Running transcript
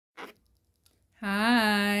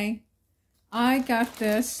Hi. I got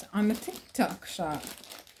this on the TikTok shop.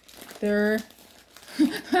 They're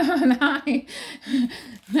not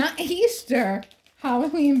Easter,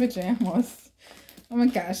 Halloween pajamas. Oh my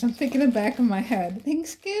gosh, I'm thinking in the back of my head.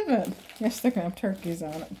 Thanksgiving. Yes, they're gonna have turkeys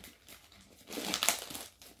on it.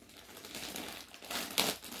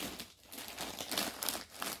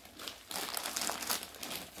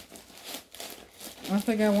 I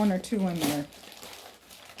think I got one or two in there.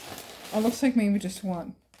 Oh, looks like maybe just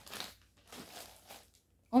one.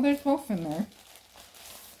 Oh, there's both in there.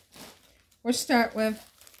 We'll start with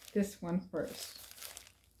this one first.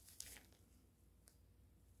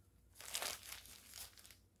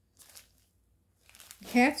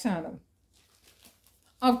 Cats on them.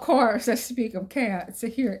 Of course, I speak of cats, so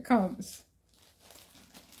here it comes.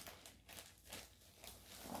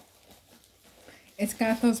 It's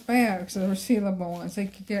got those bags, the resealable ones,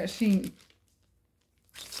 like you get Shein.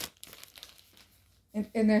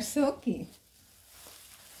 And they're silky.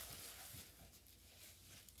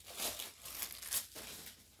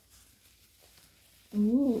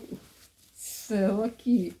 Ooh,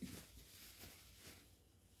 silky.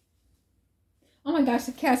 Oh my gosh,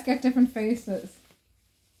 the cat's got different faces.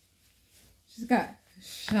 She's got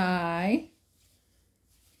shy.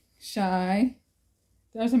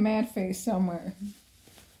 There's a mad face somewhere.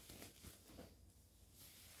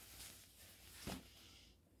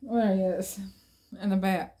 There he is. In the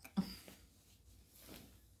back.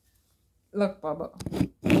 Look, Bubba.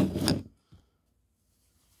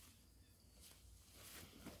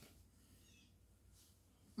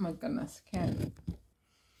 Oh my goodness, cat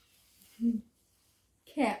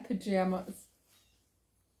pajamas.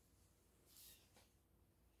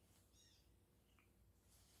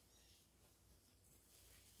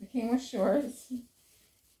 They came with shorts.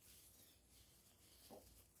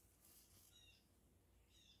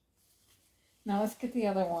 Now let's get the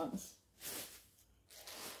other ones.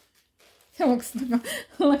 It looks,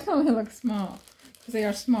 look how they look small. Because they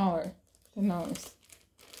are smaller than those.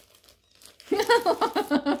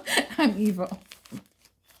 I'm evil.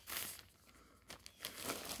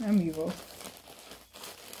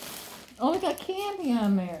 Oh, they got candy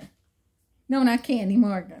on there. No, not candy,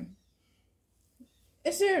 Morgan.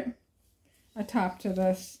 Is there a top to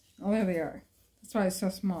this? Oh, there they are. That's why it's so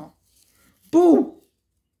small. Boo!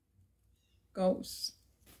 Ghosts.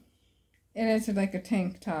 It is like a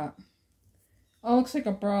tank top. Oh, it looks like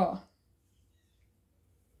a bra.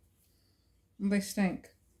 They stink.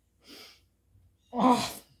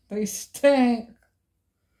 Oh, they stink.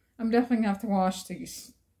 I'm definitely gonna have to wash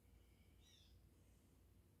these.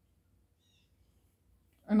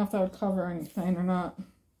 I don't know if that would cover anything or not.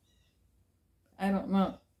 I don't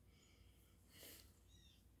know.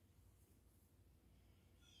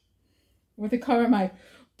 Would it cover my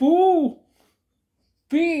boo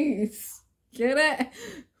bees? Get it?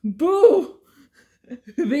 Boo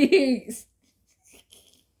bees.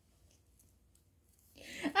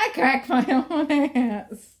 I cracked my own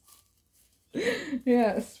ass.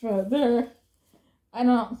 Yes, but they're, I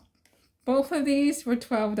don't, both of these were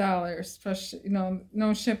 $12 plus,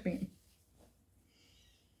 no shipping.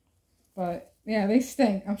 But yeah, they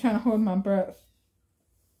stink. I'm trying to hold my breath.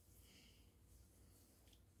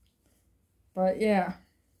 But yeah.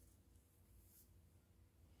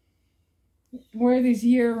 Wear these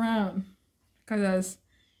year round because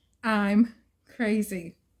I'm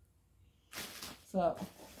crazy. So,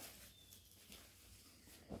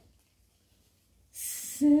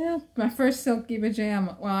 my first silky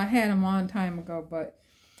pajama. Well, I had them a long time ago, but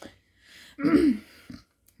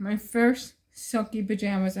my first silky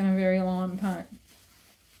pajamas in a very long time.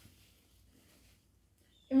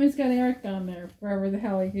 It's got Eric on there, wherever the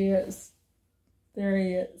hell he is. There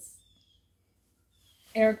he is.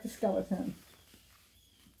 Eric the skeleton.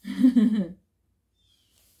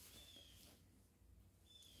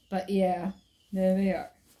 But yeah, there they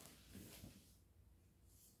are.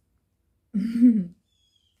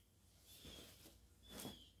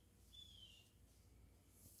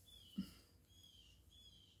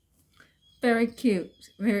 Very cute,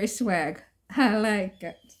 very swag. I like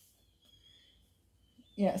it.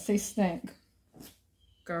 Yes, they stink.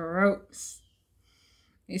 Gross.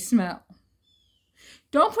 They smell.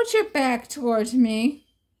 Don't put your back towards me.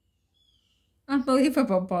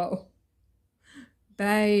 Unbelievable, Bo.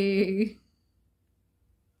 Bye.